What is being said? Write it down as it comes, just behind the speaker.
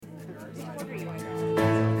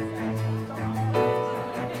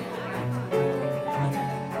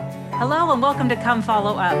Hello and welcome to Come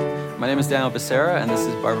Follow Up. My name is Daniel Becerra, and this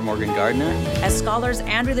is Barbara Morgan Gardner. As scholars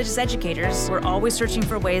and religious educators, we're always searching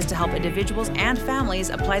for ways to help individuals and families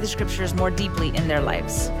apply the scriptures more deeply in their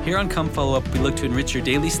lives. Here on Come Follow Up, we look to enrich your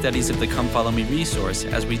daily studies of the Come Follow Me resource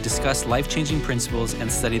as we discuss life-changing principles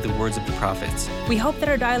and study the words of the prophets. We hope that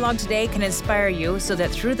our dialogue today can inspire you so that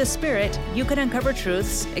through the Spirit, you can uncover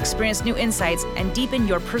truths, experience new insights, and deepen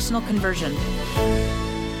your personal conversion.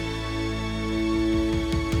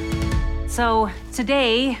 So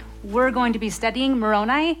today, we're going to be studying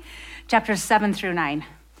Moroni, chapters 7 through 9.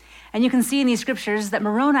 And you can see in these scriptures that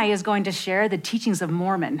Moroni is going to share the teachings of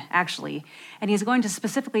Mormon, actually. And he's going to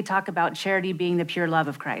specifically talk about charity being the pure love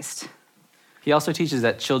of Christ. He also teaches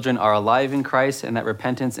that children are alive in Christ and that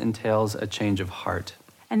repentance entails a change of heart.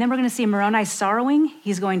 And then we're going to see Moroni sorrowing.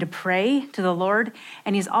 He's going to pray to the Lord,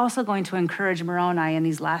 and he's also going to encourage Moroni in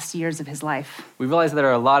these last years of his life. We realize that there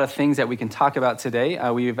are a lot of things that we can talk about today.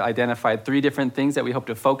 We've identified 3 different things that we hope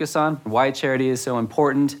to focus on: why charity is so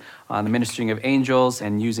important, on the ministering of angels,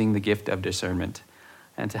 and using the gift of discernment.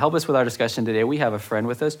 And to help us with our discussion today, we have a friend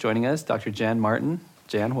with us joining us, Dr. Jan Martin.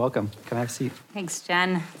 Jan, welcome. Come have a seat. Thanks,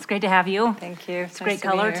 Jen. It's great to have you. Thank you. It's great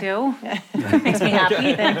color, too. Makes me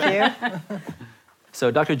happy. Thank you. So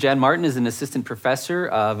Dr. Jan Martin is an assistant professor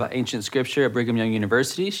of ancient scripture at Brigham Young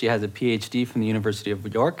University. She has a PhD from the University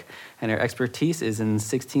of York, and her expertise is in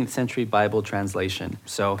 16th century Bible translation.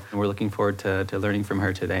 So we're looking forward to learning from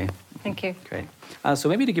her today. Thank you. Great. So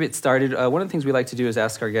maybe to get it started, one of the things we like to do is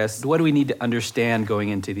ask our guests, what do we need to understand going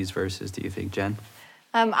into these verses, do you think, Jen?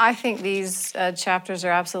 I think these chapters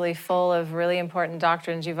are absolutely full of really important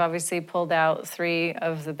doctrines. You've obviously pulled out 3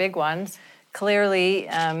 of the big ones. Clearly,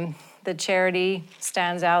 the charity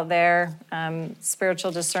stands out there, spiritual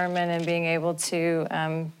discernment and being able to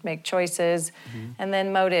make choices, and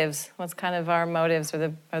then motives. What's kind of our motives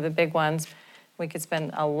are the big ones. We could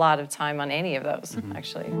spend a lot of time on any of those,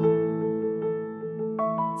 actually.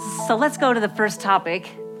 So let's go to the first topic.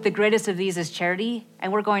 The greatest of these is charity,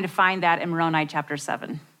 and we're going to find that in Moroni chapter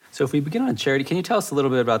 7. So if we begin on charity, can you tell us a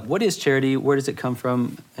little bit about what is charity, where does it come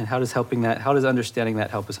from, and how does understanding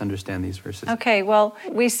that help us understand these verses? Okay, well,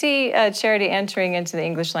 we see charity entering into the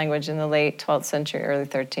English language in the late 12th century, early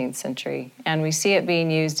 13th century, and we see it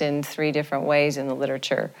being used in 3 different ways in the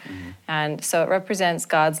literature. And so it represents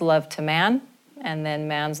God's love to man, and then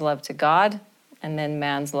man's love to God, and then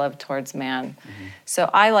man's love towards man. So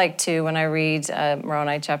I like to, when I read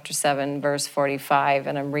Moroni chapter 7, verse 45,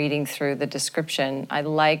 and I'm reading through the description, I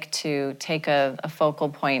like to take a focal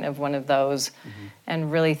point of one of those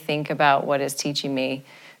and really think about what it's teaching me.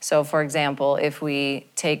 So for example, if we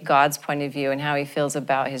take God's point of view and how he feels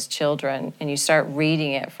about his children, and you start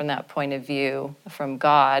reading it from that point of view, from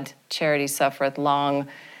God, charity suffereth long,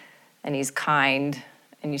 and he's kind,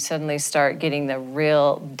 and you suddenly start getting the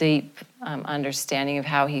real deep understanding of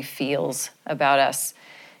how he feels about us.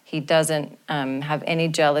 He doesn't have any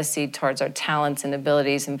jealousy towards our talents and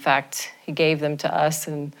abilities. In fact, he gave them to us,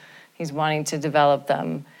 and he's wanting to develop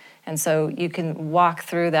them. And so you can walk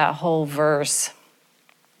through that whole verse,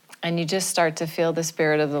 and you just start to feel the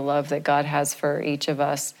spirit of the love that God has for each of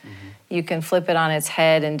us. You can flip it on its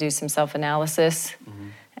head and do some self-analysis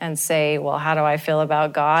and say, well, how do I feel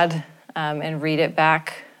about God? And read it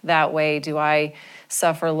back that way. Do I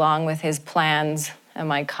suffer long with his plans?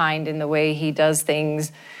 Am I kind in the way he does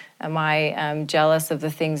things? Am I jealous of the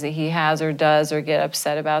things that he has or does, or get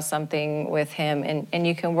upset about something with him? And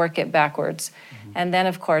you can work it backwards. And then,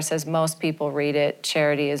 of course, as most people read it,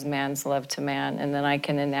 charity is man's love to man. And then I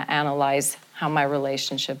can analyze how my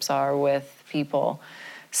relationships are with people.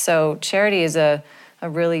 So charity is a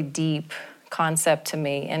really deep concept to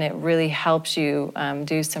me, and it really helps you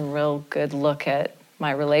do some real good look at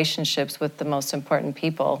my relationships with the most important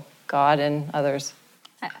people, God and others.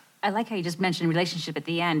 I like how you just mentioned relationship at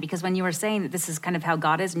the end, because when you were saying that this is kind of how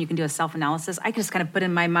God is and you can do a self-analysis, I just kind of put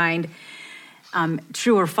in my mind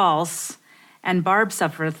true or false, and Barb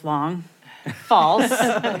suffereth long, false,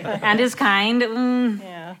 and is kind,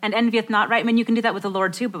 and envieth not, right? I mean, you can do that with the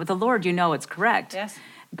Lord too, but with the Lord, you know it's correct. Yes.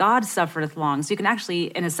 God suffereth long. So you can actually,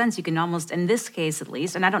 in a sense, you can almost, in this case at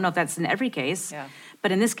least, and I don't know if that's in every case,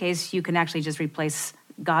 but in this case, you can actually just replace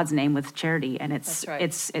God's name with charity, and it's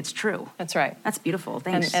true. That's right. That's beautiful.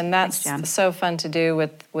 Thanks. And that's Thanks, Jan. so fun to do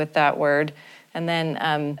with that word. And then,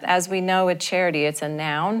 as we know with charity, it's a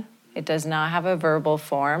noun. It does not have a verbal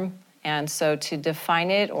form. And so to define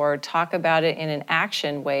it or talk about it in an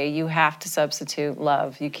action way, you have to substitute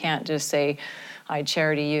love. You can't just say, I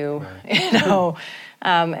charity you, you know.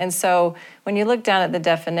 And so when you look down at the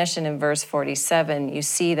definition in verse 47, you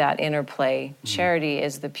see that interplay. Charity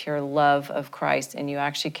is the pure love of Christ, and you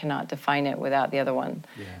actually cannot define it without the other one.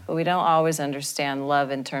 Yeah. But we don't always understand love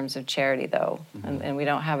in terms of charity, though, and we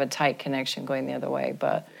don't have a tight connection going the other way.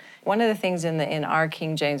 But one of the things in our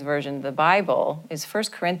King James Version of the Bible is 1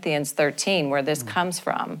 Corinthians 13, where this comes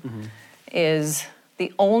from, is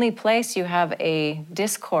the only place you have a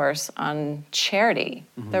discourse on charity.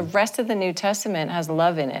 The rest of the New Testament has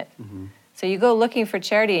love in it. So you go looking for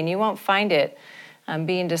charity and you won't find it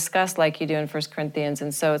being discussed like you do in 1 Corinthians.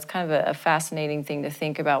 And so it's kind of a fascinating thing to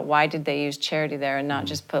think about. Why did they use charity there and not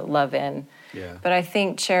just put love in? Yeah. But I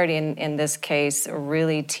think charity in this case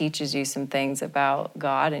really teaches you some things about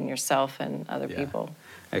God and yourself and other people.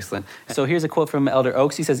 Excellent. So here's a quote from Elder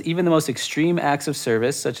Oaks. He says, "Even the most extreme acts of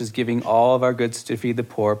service, such as giving all of our goods to feed the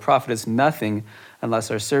poor, profit us nothing unless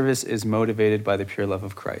our service is motivated by the pure love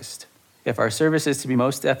of Christ. If our service is to be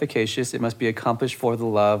most efficacious, it must be accomplished for the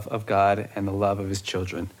love of God and the love of his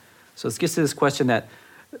children." So let's get to this question that,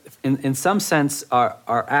 in some sense,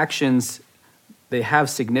 our actions, they have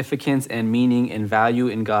significance and meaning and value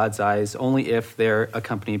in God's eyes only if they're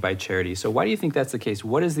accompanied by charity. So why do you think that's the case?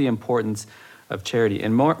 What is the importance of charity?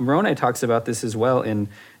 And Moroni talks about this as well in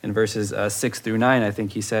verses 6 through 9. I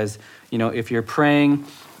think he says, if you're praying,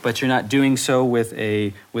 but you're not doing so with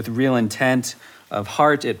real intent of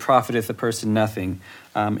heart, it profiteth the person nothing.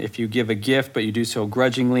 If you give a gift, but you do so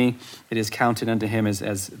grudgingly, it is counted unto him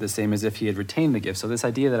as the same as if he had retained the gift. So this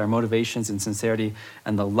idea that our motivations and sincerity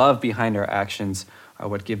and the love behind our actions are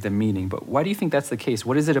what give them meaning. But why do you think that's the case?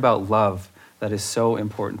 What is it about love that is so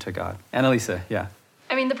important to God? Annalisa, yeah.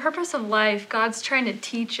 I mean, the purpose of life, God's trying to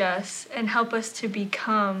teach us and help us to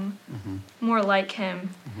become more like him.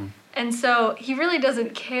 And so he really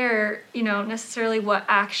doesn't care, necessarily what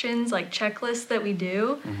actions, like checklists that we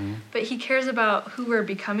do, but he cares about who we're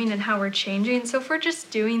becoming and how we're changing. So if we're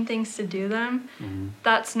just doing things to do them,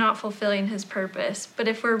 that's not fulfilling his purpose. But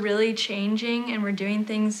if we're really changing and we're doing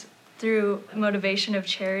things through motivation of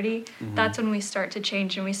charity, that's when we start to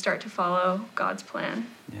change and we start to follow God's plan.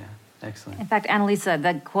 Yeah. Excellent. In fact, Annalisa,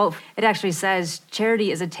 that quote, it actually says,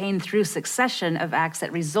 charity is attained through succession of acts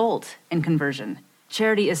that result in conversion.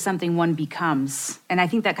 Charity is something one becomes. And I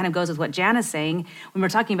think that kind of goes with what Jan is saying. When we're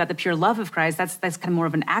talking about the pure love of Christ, that's kind of more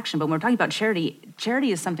of an action. But when we're talking about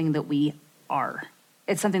charity is something that we are.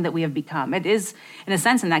 It's something that we have become. It is, in a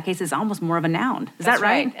sense, in that case, it's almost more of a noun. Is that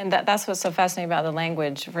right? And that's what's so fascinating about the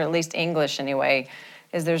language, for at least English anyway,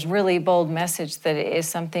 is there's really bold message that it is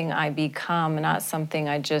something I become, not something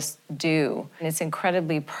I just do. And it's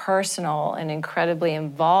incredibly personal and incredibly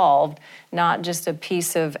involved, not just a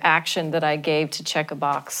piece of action that I gave to check a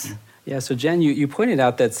box. Yeah, so Jen, you pointed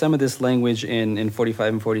out that some of this language in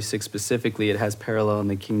 45 and 46 specifically, it has parallel in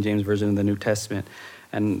the King James Version of the New Testament.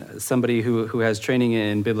 And somebody who has training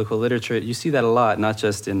in biblical literature, you see that a lot, not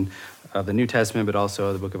just in the New Testament, but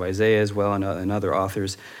also the book of Isaiah as well and other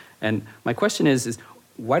authors. And my question is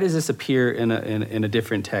why does this appear in a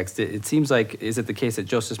different text? It seems like, is it the case that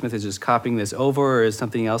Joseph Smith is just copying this over, or is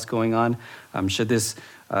something else going on? Should this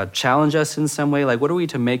challenge us in some way? Like, what are we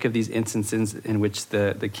to make of these instances in which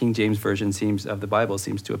the King James Version of the Bible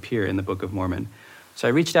seems to appear in the Book of Mormon? So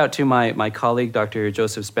I reached out to my colleague, Dr.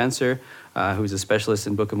 Joseph Spencer, who's a specialist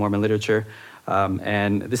in Book of Mormon literature,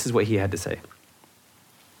 and this is what he had to say.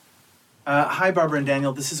 Hi, Barbara and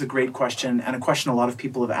Daniel. This is a great question, and a question a lot of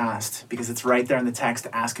people have asked, because it's right there in the text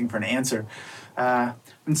asking for an answer.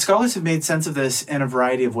 And scholars have made sense of this in a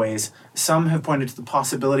variety of ways. Some have pointed to the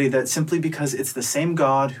possibility that simply because it's the same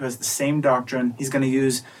God who has the same doctrine, he's going to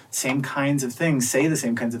use the same kinds of things, say the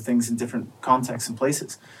same kinds of things in different contexts and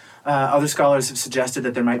places. Other scholars have suggested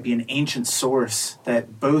that there might be an ancient source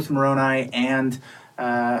that both Moroni and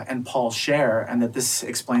Paul share, and that this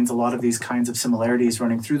explains a lot of these kinds of similarities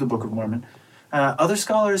running through the Book of Mormon. Other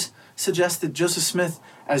scholars suggest that Joseph Smith,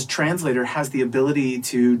 as translator, has the ability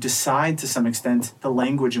to decide to some extent the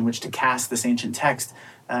language in which to cast this ancient text,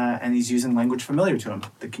 and he's using language familiar to him,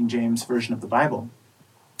 the King James Version of the Bible.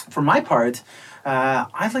 For my part,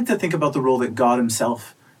 I'd like to think about the role that God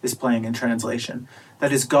himself is playing in translation.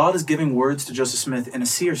 That is, God is giving words to Joseph Smith in a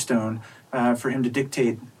seer stone for him to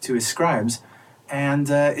dictate to his scribes. And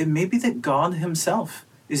it may be that God himself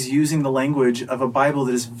is using the language of a Bible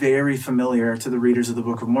that is very familiar to the readers of the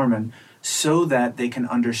Book of Mormon so that they can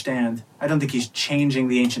understand. I don't think he's changing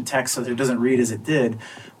the ancient text so that it doesn't read as it did,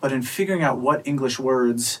 but in figuring out what English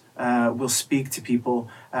words will speak to people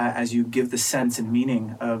as you give the sense and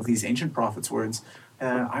meaning of these ancient prophets' words.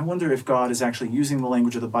 I wonder if God is actually using the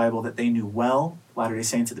language of the Bible that they knew well, Latter-day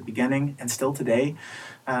Saints at the beginning and still today,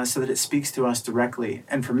 so that it speaks to us directly.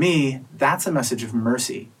 And for me, that's a message of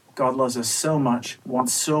mercy. God loves us so much,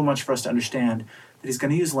 wants so much for us to understand, that he's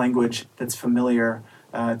going to use language that's familiar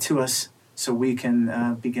to us so we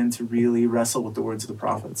can begin to really wrestle with the words of the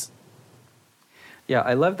prophets. Yeah,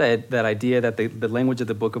 I love that idea that the language of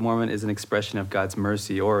the Book of Mormon is an expression of God's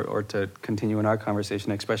mercy, or to continue in our conversation,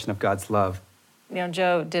 an expression of God's love. You know,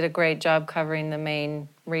 Joe did a great job covering the main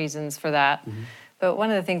reasons for that. Mm-hmm. But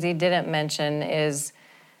one of the things he didn't mention is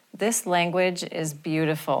this language is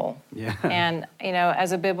beautiful. Yeah. And, you know,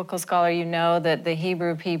 as a biblical scholar, you know that the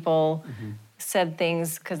Hebrew people said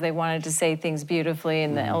things because they wanted to say things beautifully,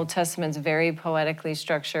 and the Old Testament's very poetically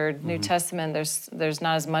structured. New Testament, there's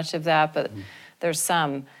not as much of that, but there's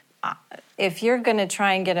some. If you're going to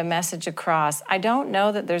try and get a message across, I don't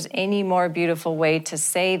know that there's any more beautiful way to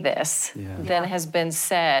say this than has been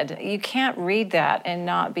said. You can't read that and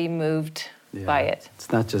not be moved by it.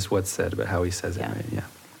 It's not just what's said, but how he says it, right? Yeah.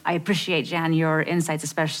 I appreciate, Jan, your insights,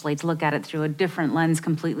 especially to look at it through a different lens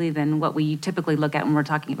completely than what we typically look at when we're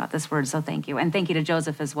talking about this word. So thank you. And thank you to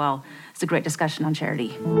Joseph as well. It's a great discussion on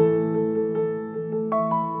charity.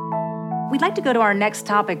 We'd like to go to our next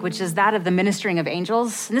topic, which is that of the ministering of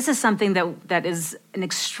angels. And this is something that is an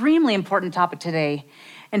extremely important topic today.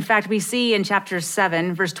 In fact, we see in chapter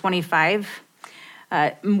 7, verse 25,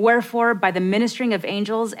 wherefore, by the ministering of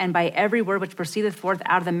angels and by every word which proceedeth forth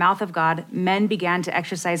out of the mouth of God, men began to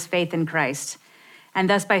exercise faith in Christ. And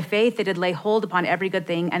thus by faith they did lay hold upon every good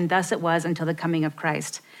thing, and thus it was until the coming of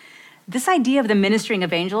Christ. This idea of the ministering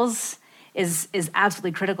of angels is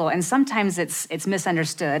absolutely critical, and sometimes it's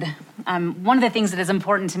misunderstood. One of the things that is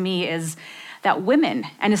important to me is that women,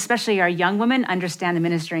 and especially our young women, understand the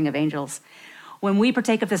ministering of angels. When we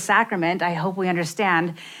partake of the sacrament, I hope we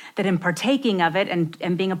understand that in partaking of it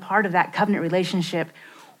and being a part of that covenant relationship,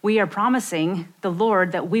 we are promising the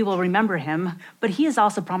Lord that we will remember him, but he is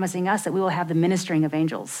also promising us that we will have the ministering of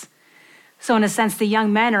angels. So in a sense, the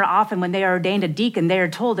young men are often, when they are ordained a deacon, they are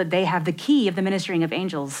told that they have the key of the ministering of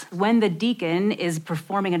angels. When the deacon is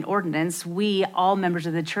performing an ordinance, we, all members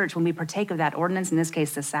of the church, when we partake of that ordinance, in this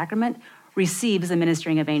case the sacrament, receives the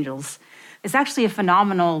ministering of angels. It's actually a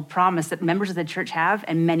phenomenal promise that members of the church have,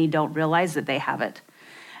 and many don't realize that they have it.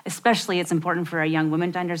 Especially, it's important for our young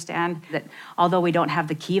women to understand that although we don't have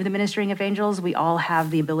the key of the ministering of angels, we all have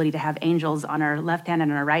the ability to have angels on our left hand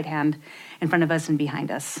and on our right hand, in front of us and behind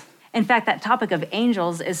us. In fact, that topic of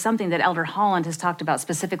angels is something that Elder Holland has talked about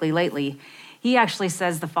specifically lately. He actually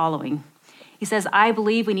says the following. He says, I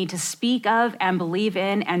believe we need to speak of and believe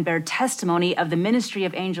in and bear testimony of the ministry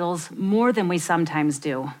of angels more than we sometimes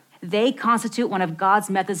do. They constitute one of God's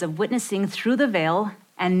methods of witnessing through the veil,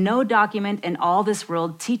 and no document in all this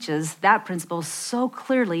world teaches that principle so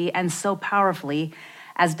clearly and so powerfully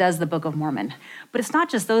as does the Book of Mormon. But it's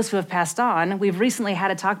not just those who have passed on. We've recently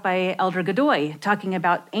had a talk by Elder Godoy talking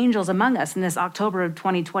about angels among us in this October of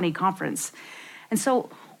 2020 conference. And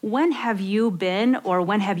so when have you been, or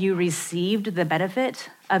when have you received the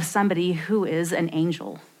benefit of somebody who is an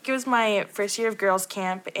angel? It was my first year of girls'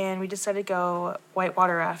 camp, and we decided to go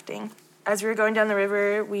whitewater rafting. As we were going down the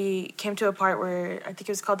river, we came to a part where I think it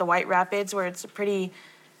was called the White Rapids, where it's a pretty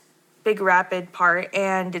big rapid part,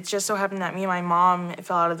 and it just so happened that me and my mom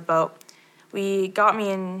fell out of the boat. We got me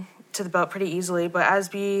into the boat pretty easily, but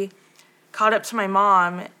as we caught up to my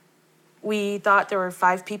mom, we thought there were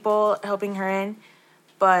 5 people helping her in,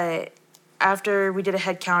 but after we did a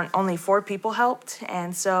head count, only 4 people helped,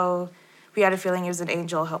 and so we had a feeling it was an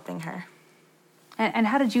angel helping her. And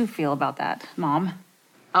how did you feel about that, Mom?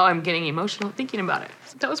 Oh, I'm getting emotional thinking about it.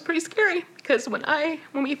 That was pretty scary because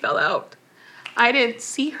when we fell out, I didn't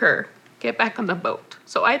see her get back on the boat.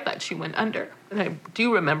 So I thought she went under. And I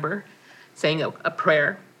do remember saying a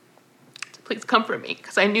prayer to please comfort me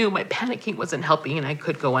because I knew my panicking wasn't helping and I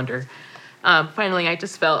could go under. Finally, I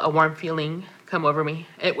just felt a warm feeling come over me.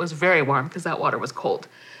 It was very warm because that water was cold.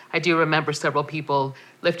 I do remember several people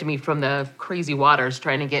lifting me from the crazy waters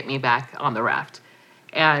trying to get me back on the raft.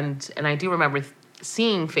 And I do remember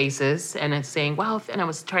seeing faces and saying, wow, and I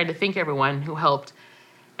was trying to thank everyone who helped.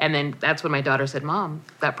 And then that's when my daughter said, Mom,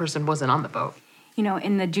 that person wasn't on the boat. You know,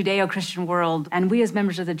 in the Judeo-Christian world, and we as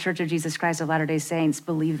members of the Church of Jesus Christ of Latter-day Saints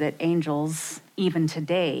believe that angels, even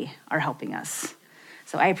today, are helping us.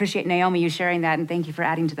 So I appreciate, Naomi, you sharing that, and thank you for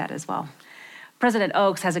adding to that as well. President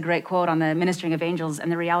Oaks has a great quote on the ministering of angels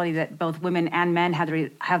and the reality that both women and men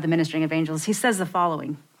have the ministering of angels. He says the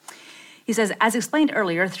following. He says, as explained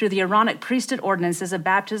earlier, through the Aaronic priesthood ordinances of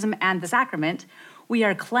baptism and the sacrament, We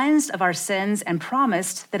are cleansed of our sins and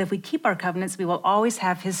promised that if we keep our covenants, we will always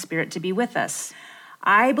have his Spirit to be with us.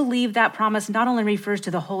 I believe that promise not only refers to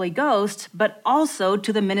the Holy Ghost, but also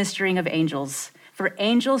to the ministering of angels. For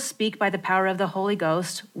angels speak by the power of the Holy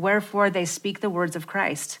Ghost, wherefore they speak the words of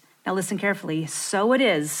Christ. Now listen carefully. So it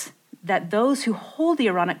is that those who hold the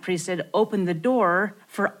Aaronic priesthood open the door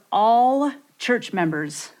for all church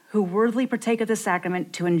members who worthily partake of the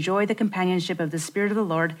sacrament to enjoy the companionship of the Spirit of the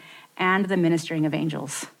Lord and the ministering of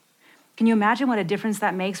angels. Can you imagine what a difference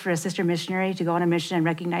that makes for a sister missionary to go on a mission and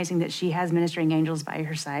recognizing that she has ministering angels by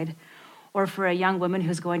her side? Or for a young woman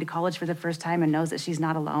who's going to college for the first time and knows that she's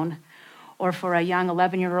not alone? Or for a young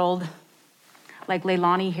 11-year-old like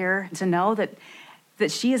Leilani here to know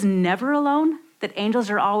that she is never alone, that angels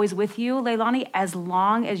are always with you, Leilani, as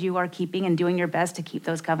long as you are keeping and doing your best to keep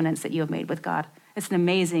those covenants that you have made with God. It's an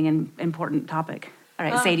amazing and important topic. All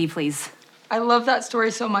right, Sadie, please. I love that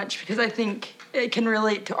story so much because I think it can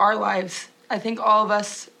relate to our lives. I think all of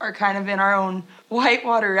us are kind of in our own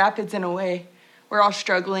whitewater rapids in a way. We're all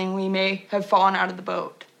struggling. We may have fallen out of the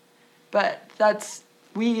boat. But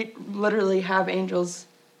we literally have angels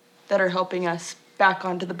that are helping us back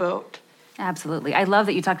onto the boat. Absolutely. I love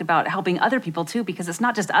that you talked about helping other people too, because it's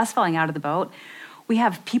not just us falling out of the boat. We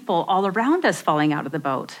have people all around us falling out of the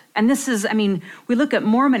boat. And this is, we look at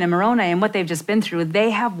Mormon and Moroni and what they've just been through. They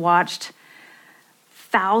have watched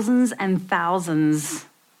thousands and thousands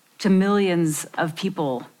to millions of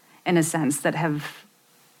people, in a sense, that have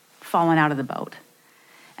fallen out of the boat.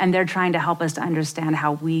 And they're trying to help us to understand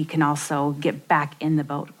how we can also get back in the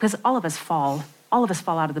boat. Because all of us fall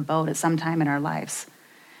out of the boat at some time in our lives.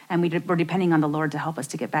 And we're depending on the Lord to help us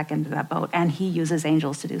to get back into that boat. And he uses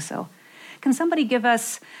angels to do so. Can somebody give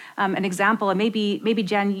us an example? And maybe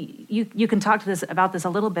Jen, you can talk to us about this a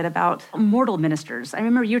little bit, about mortal ministers. I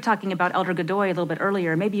remember you were talking about Elder Godoy a little bit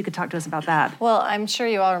earlier. Maybe you could talk to us about that. Well, I'm sure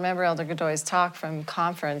you all remember Elder Godoy's talk from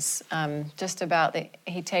conference, just about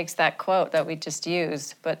he takes that quote that we just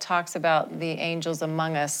used, but talks about the angels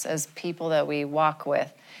among us as people that we walk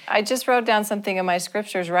with. I just wrote down something in my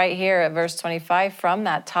scriptures right here at verse 25 from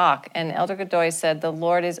that talk. And Elder Godoy said, the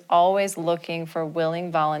Lord is always looking for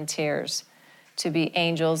willing volunteers to be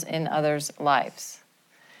angels in others' lives.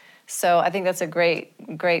 So I think that's a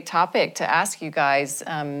great topic to ask you guys.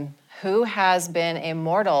 Who has been a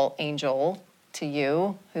mortal angel to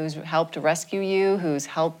you? Who's helped rescue you? Who's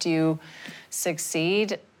helped you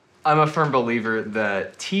succeed? I'm a firm believer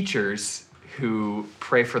that teachers who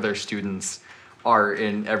pray for their students are,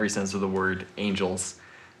 in every sense of the word, angels.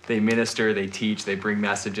 They minister, they teach, they bring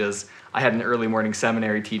messages. I had an early morning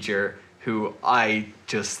seminary teacher who I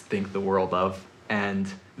just think the world of,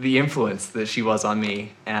 and the influence that she was on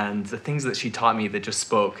me and the things that she taught me that just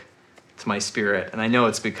spoke to my spirit. And I know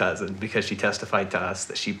it's because she testified to us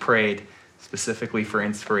that she prayed specifically for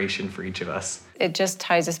inspiration for each of us. It just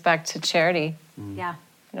ties us back to charity. Yeah.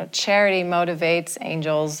 Charity motivates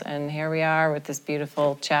angels, and here we are with this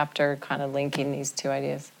beautiful chapter kind of linking these two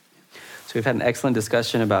ideas. So we've had an excellent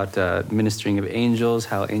discussion about ministering of angels,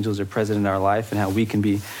 how angels are present in our life, and how we can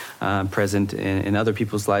be present in other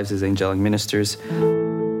people's lives as angelic ministers.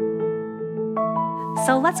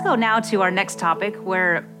 So let's go now to our next topic,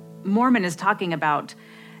 where Mormon is talking about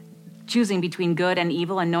choosing between good and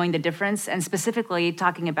evil and knowing the difference, and specifically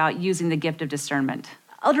talking about using the gift of discernment.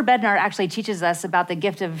 Elder Bednar actually teaches us about the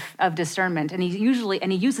gift of discernment, and he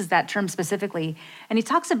uses that term specifically, and he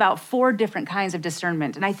talks about 4 different kinds of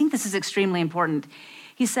discernment, and I think this is extremely important.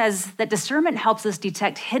 He says that discernment helps us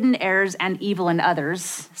detect hidden errors and evil in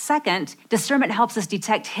others. Second, discernment helps us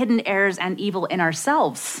detect hidden errors and evil in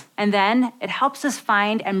ourselves. And then it helps us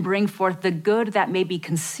find and bring forth the good that may be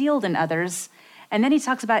concealed in others. And then he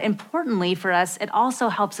talks about, importantly for us, it also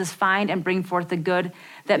helps us find and bring forth the good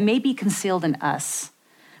that may be concealed in us.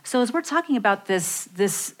 So as we're talking about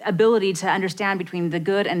this ability to understand between the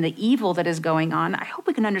good and the evil that is going on, I hope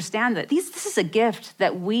we can understand that this is a gift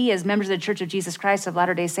that we as members of the Church of Jesus Christ of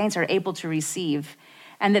Latter-day Saints are able to receive,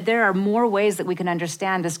 and that there are more ways that we can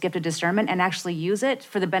understand this gift of discernment and actually use it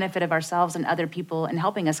for the benefit of ourselves and other people in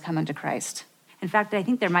helping us come unto Christ. In fact, I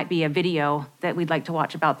think there might be a video that we'd like to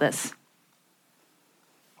watch about this.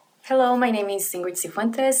 Hello, my name is Ingrid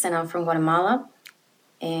Cifuentes, and I'm from Guatemala.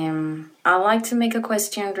 I'd like to make a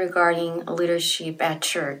question regarding leadership at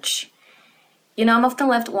church. I'm often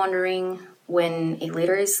left wondering, when a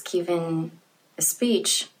leader is given a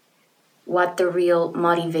speech, what the real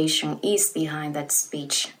motivation is behind that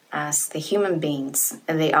speech as the human beings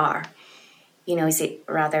they are. Is it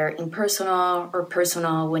rather impersonal or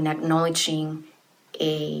personal when acknowledging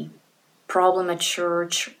a problem at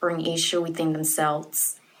church or an issue within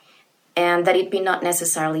themselves? and that it be not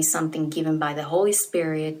necessarily something given by the Holy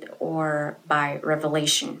Spirit or by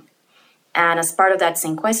revelation. And as part of that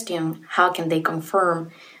same question, how can they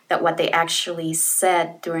confirm that what they actually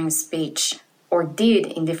said during speech or did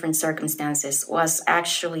in different circumstances was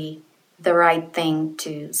actually the right thing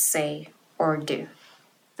to say or do?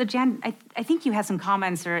 So Jan, I think you had some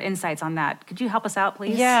comments or insights on that. Could you help us out,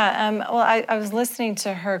 please? Yeah, well, I was listening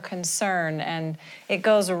to her concern, and it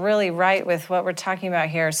goes really right with what we're talking about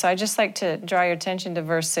here. So I'd just like to draw your attention to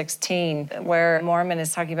verse 16, where Mormon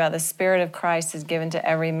is talking about the Spirit of Christ is given to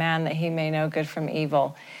every man that he may know good from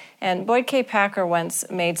evil. And Boyd K. Packer once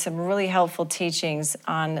made some really helpful teachings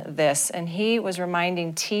on this, and he was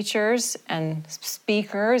reminding teachers and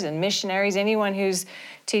speakers and missionaries, anyone who's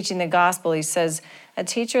teaching the gospel, he says, a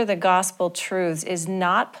teacher of the gospel truths is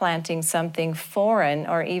not planting something foreign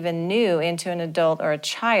or even new into an adult or a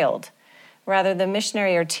child. Rather, the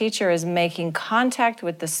missionary or teacher is making contact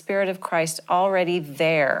with the Spirit of Christ already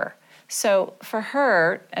there. So for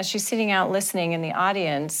her, as she's sitting out listening in the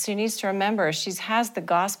audience, she needs to remember she has the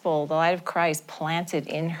gospel, the light of Christ, planted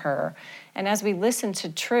in her. And as we listen to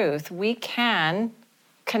truth, we can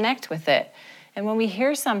connect with it. And when we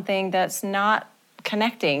hear something that's not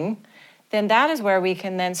connecting, then that is where we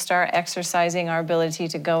can then start exercising our ability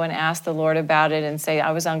to go and ask the Lord about it and say,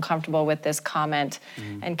 I was uncomfortable with this comment,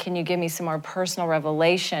 and can you give me some more personal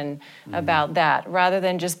revelation about that? Rather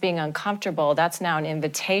than just being uncomfortable, that's now an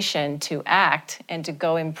invitation to act and to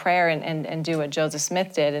go in prayer and do what Joseph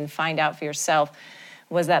Smith did and find out for yourself,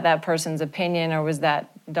 was that person's opinion or was that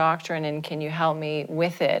doctrine, and can you help me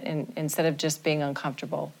with it, and instead of just being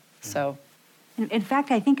uncomfortable. So. In fact,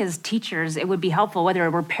 I think as teachers, it would be helpful, whether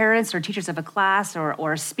we're parents or teachers of a class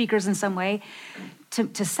or speakers in some way,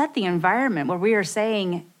 to set the environment where we are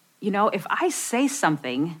saying, you know, if I say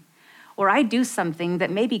something or I do something that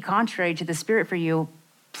may be contrary to the Spirit for you,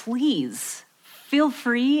 please feel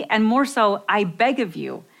free, and more so, I beg of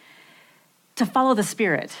you to follow the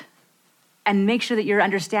Spirit and make sure that you're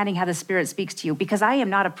understanding how the Spirit speaks to you, because I am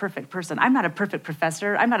not a perfect person. I'm not a perfect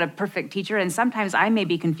professor. I'm not a perfect teacher, and sometimes I may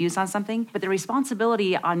be confused on something, but the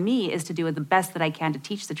responsibility on me is to do the best that I can to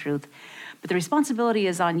teach the truth. But the responsibility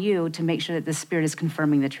is on you to make sure that the Spirit is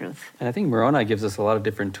confirming the truth. And I think Moroni gives us a lot of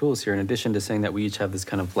different tools here. In addition to saying that we each have this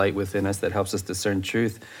kind of light within us that helps us discern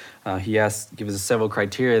truth, he gives us several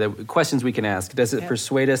criteria, questions we can ask. Does it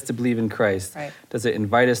persuade us to believe in Christ? Right. Does it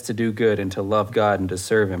invite us to do good and to love God and to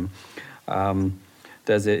serve Him?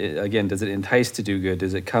 Does it entice to do good?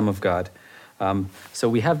 Does it come of God? So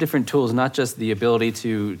we have different tools, not just the ability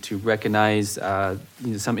to recognize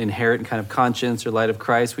some inherent kind of conscience or light of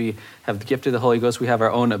Christ. We have the gift of the Holy Ghost. We have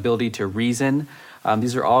our own ability to reason.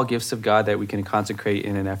 These are all gifts of God that we can consecrate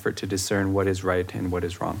in an effort to discern what is right and what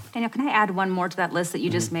is wrong. Daniel, can I add one more to that list that you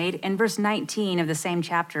just made? In verse 19 of the same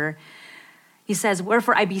chapter, he says,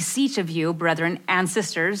 "Wherefore I beseech of you, brethren and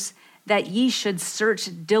sisters, that ye should search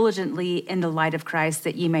diligently in the light of Christ,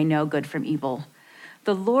 that ye may know good from evil."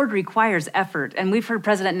 The Lord requires effort, and we've heard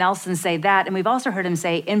President Nelson say that, and we've also heard him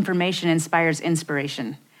say information inspires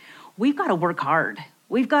inspiration. We've got to work hard.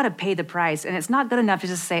 We've got to pay the price, and it's not good enough to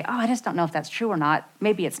just say, oh, I just don't know if that's true or not.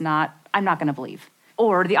 Maybe it's not. I'm not going to believe.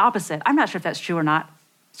 Or the opposite. I'm not sure if that's true or not.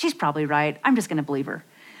 She's probably right. I'm just going to believe her.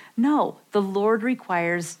 No, the Lord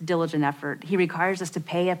requires diligent effort. He requires us to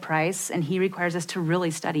pay a price, and he requires us to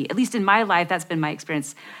really study. At least in my life, that's been my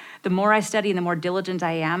experience. The more I study and the more diligent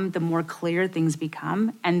I am, the more clear things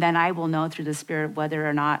become, and then I will know through the Spirit whether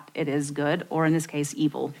or not it is good, or in this case,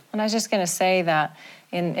 evil. And I was just going to say that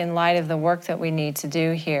in light of the work that we need to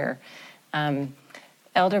do here,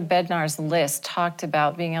 Elder Bednar's list talked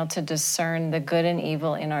about being able to discern the good and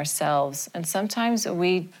evil in ourselves. And sometimes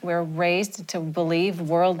we're raised to believe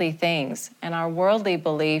worldly things, and our worldly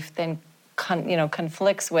belief then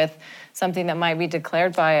conflicts with something that might be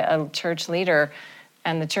declared by a church leader.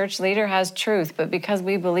 And the church leader has truth, but because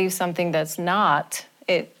we believe something that's not,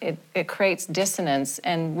 it creates dissonance.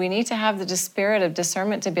 And we need to have the spirit of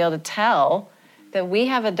discernment to be able to tell that we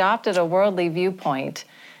have adopted a worldly viewpoint,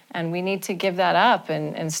 and we need to give that up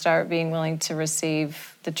and start being willing to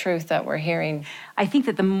receive the truth that we're hearing. I think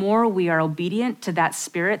that the more we are obedient to that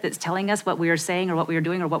Spirit that's telling us what we are saying or what we are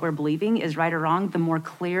doing or what we're believing is right or wrong, the more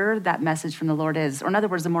clear that message from the Lord is. Or in other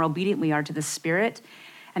words, the more obedient we are to the Spirit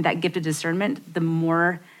and that gift of discernment,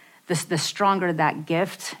 the stronger that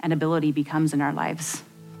gift and ability becomes in our lives.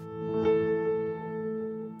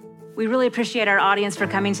 We really appreciate our audience for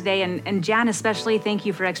coming today, and Jan especially, thank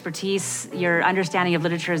you for expertise. Your understanding of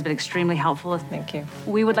literature has been extremely helpful. Thank you.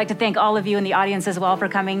 We would like to thank all of you in the audience as well for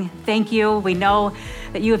coming. Thank you. We know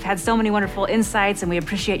that you have had so many wonderful insights, and we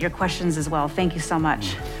appreciate your questions as well. Thank you so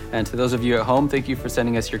much. And to those of you at home, thank you for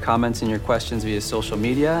sending us your comments and your questions via social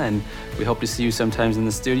media. And we hope to see you sometimes in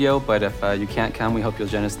the studio. But if you can't come, we hope you'll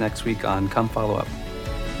join us next week on Come Follow Up.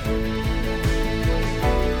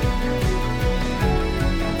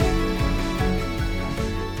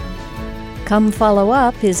 Come Follow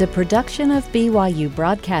Up is a production of BYU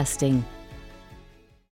Broadcasting.